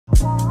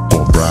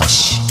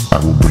brass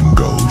I will bring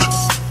gold,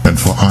 and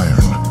for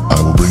iron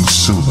I will bring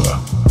silver,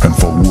 and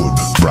for wood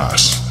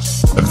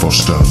brass, and for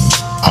stones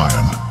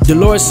iron. The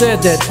Lord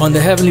said that on the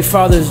Heavenly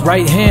Father's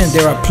right hand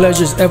there are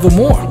pleasures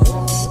evermore.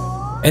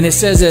 And it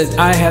says that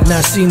I have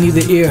not seen,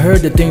 neither ear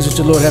heard the things which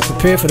the Lord hath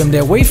prepared for them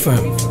that wait for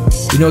him.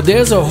 You know,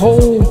 there's a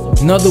whole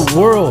nother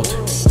world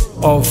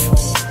of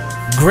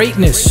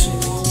greatness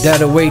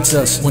that awaits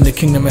us when the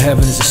kingdom of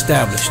heaven is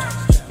established.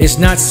 It's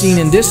not seen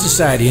in this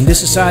society. In this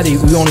society,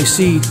 we only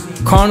see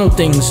carnal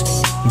things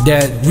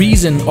that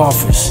reason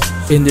offers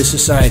in this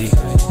society.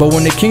 But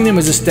when the kingdom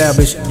is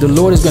established, the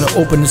Lord is going to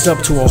open us up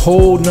to a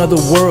whole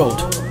nother world,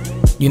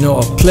 you know,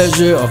 of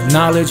pleasure, of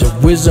knowledge,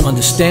 of wisdom,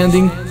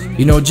 understanding,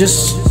 you know,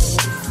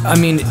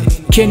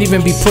 can't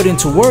even be put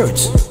into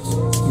words,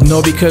 you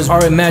know, because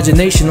our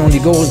imagination only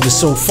goes but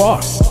so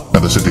far.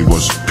 And the city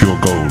was pure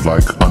gold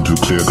like unto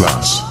clear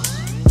glass.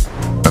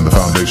 And the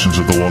foundations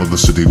of the wall of the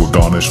city were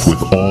garnished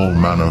with all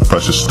manner of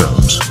precious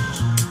stones.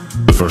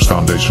 The first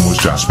foundation was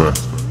jasper,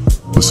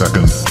 the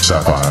second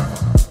sapphire,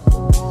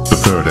 the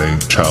third a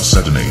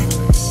chalcedony,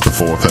 the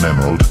fourth an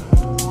emerald,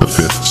 the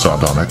fifth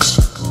sardonyx,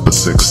 the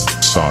sixth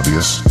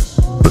sardius,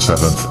 the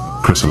seventh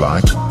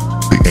chrysolite,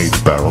 the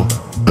eighth beryl,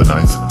 the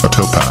ninth a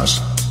topaz,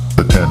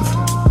 the 10th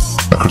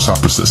a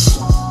chrysoprasus,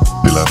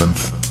 the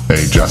 11th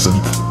a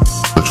jacinth,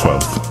 the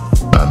 12th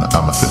an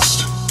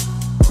amethyst.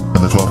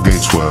 And the 12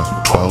 gates were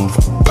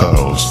 12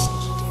 pearls.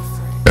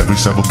 Every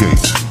several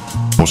gate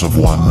was of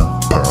one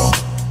pearl.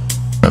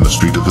 And the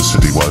street of the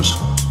city was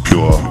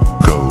pure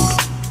gold,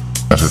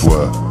 as it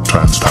were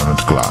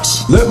transparent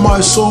glass. Let my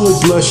soul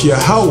bless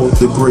Yahweh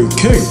the great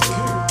King.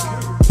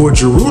 For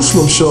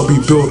Jerusalem shall be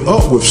built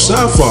up with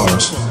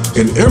sapphires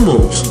and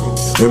emeralds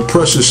and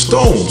precious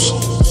stones,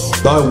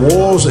 thy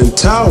walls and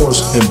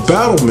towers and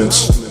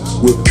battlements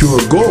with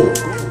pure gold.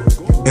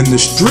 And the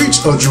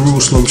streets of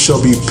Jerusalem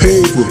shall be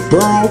paved with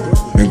beryl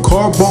and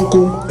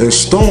carbuncle and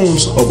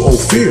stones of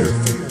Ophir.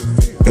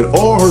 And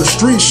all her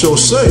streets shall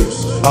say,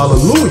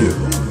 Hallelujah.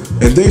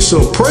 And they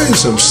shall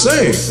praise him,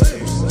 saying,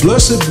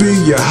 Blessed be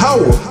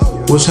Yahweh,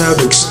 which hath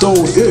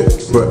extolled it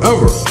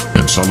forever.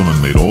 And Solomon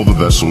made all the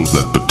vessels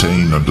that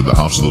pertain unto the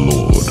house of the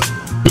Lord.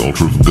 The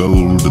altar of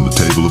gold and the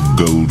table of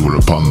gold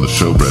whereupon the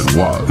showbread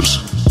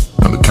was,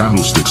 and the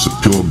candlesticks of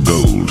pure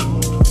gold,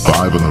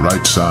 5 on the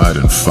right side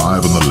and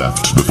 5 on the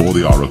left, before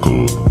the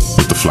oracle,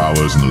 with the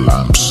flowers and the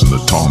lamps and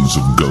the tongs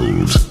of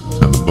gold,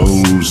 and the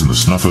bowls and the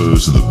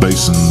snuffers and the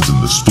basins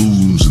and the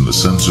spoons and the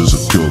censers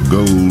of pure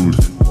gold,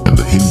 and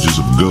the hinges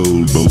of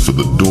gold, both for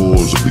the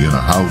doors of the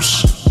inner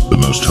house, the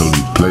most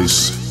holy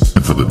place,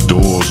 and for the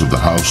doors of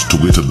the house, to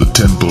wit of the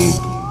temple.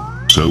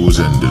 So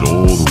was ended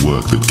all the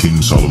work that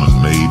King Solomon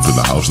made for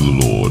the house of the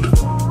Lord.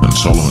 And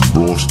Solomon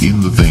brought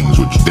in the things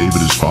which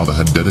David his father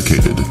had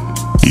dedicated,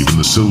 even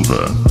the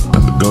silver,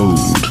 and the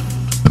gold,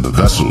 and the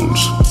vessels,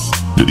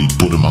 did he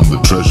put among the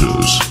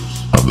treasures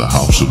of the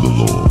house of the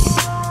Lord.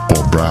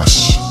 For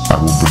brass I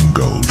will bring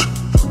gold,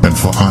 and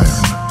for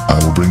iron I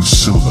will bring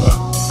silver,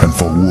 and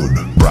for wood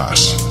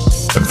brass,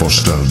 and for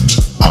stones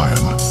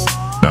iron.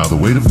 Now the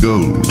weight of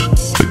gold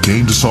that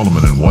came to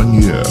Solomon in 1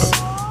 year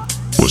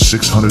was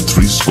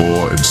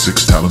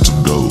 666 talents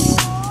of gold.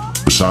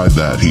 Beside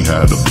that he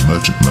had of the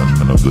merchantmen,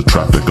 and of the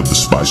traffic of the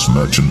spice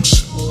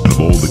merchants, and of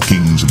all the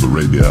kings of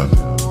Arabia,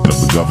 and of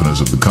the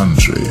governors of the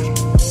country.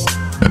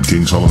 And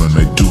King Solomon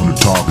made 200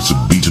 targets of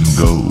beaten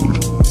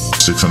gold.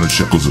 600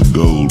 shekels of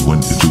gold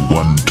went into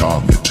one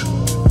target.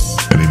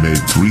 And he made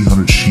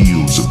 300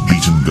 shields of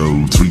beaten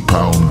gold. 3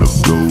 pounds of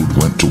gold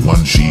went to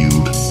one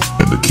shield,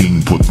 and the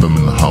king put them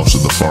in the house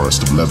of the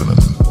forest of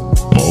Lebanon.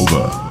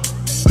 Moreover,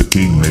 the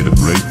king made a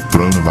great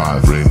throne of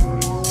ivory,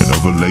 and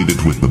overlaid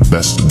it with the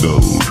best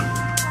gold.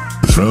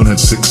 The throne had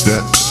 6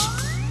 steps,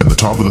 and the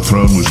top of the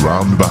throne was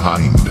round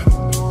behind,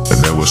 and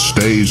there were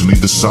stays on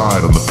either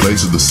side on the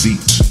place of the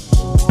seat,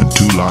 and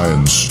 2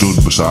 lions stood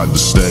beside the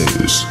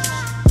stays,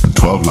 and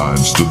 12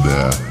 lions stood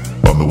there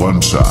on the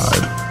one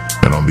side,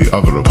 and on the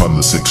other upon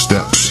the 6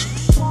 steps.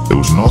 There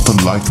was not the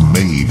like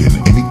made in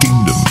any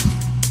kingdom.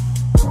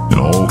 And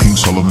all King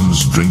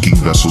Solomon's drinking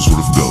vessels were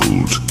of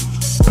gold,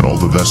 and all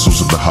the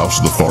vessels of the house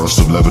of the forest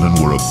of Lebanon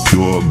were of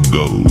pure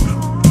gold.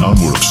 None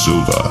were of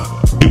silver.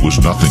 It was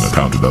nothing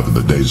accounted of in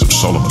the days of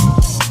Solomon.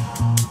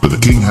 But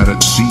the king had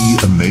at sea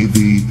a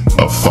navy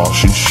of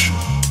Tarshish,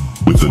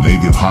 with the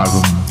navy of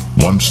Hiram.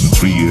 Once in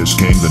 3 years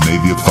came the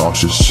navy of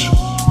Tarshish,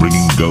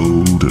 bringing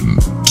gold and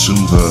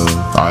silver,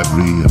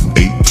 ivory, and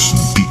apes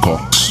and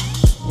peacocks.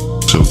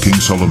 So King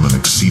Solomon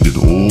exceeded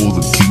all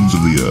the kings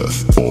of the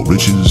earth for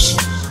riches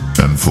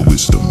and for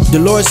wisdom. The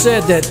Lord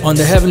said that on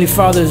the Heavenly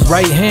Father's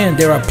right hand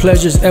there are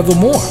pleasures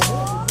evermore.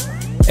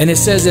 And it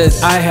says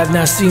that I have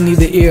not seen,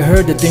 neither ear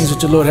heard the things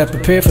which the Lord hath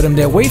prepared for them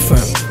that wait for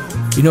him.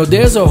 You know,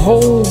 there's a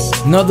whole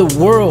nother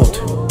world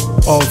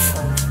of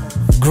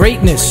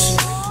greatness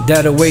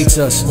that awaits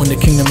us when the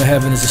kingdom of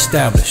heaven is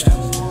established.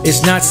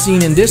 It's not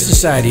seen in this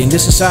society. In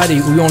this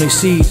society, we only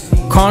see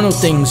carnal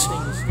things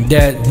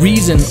that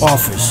reason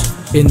offers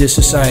in this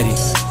society.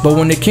 But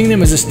when the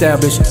kingdom is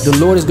established, the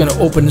Lord is going to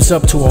open us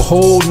up to a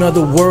whole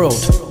nother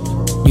world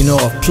you know,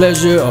 of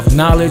pleasure, of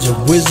knowledge,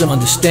 of wisdom,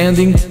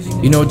 understanding,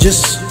 you know,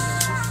 just,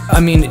 I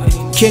mean,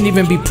 can't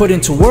even be put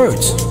into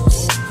words,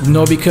 you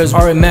know, because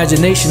our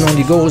imagination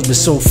only goes but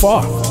so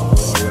far.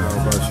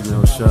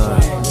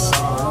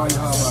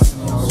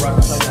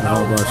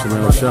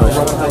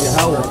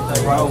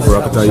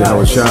 Barakatah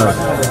Yahawashi,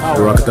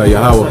 Barakatah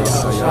Yahawah,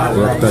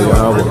 Barakatah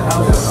Yahawah,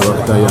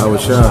 Barakatah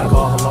Yahawashi.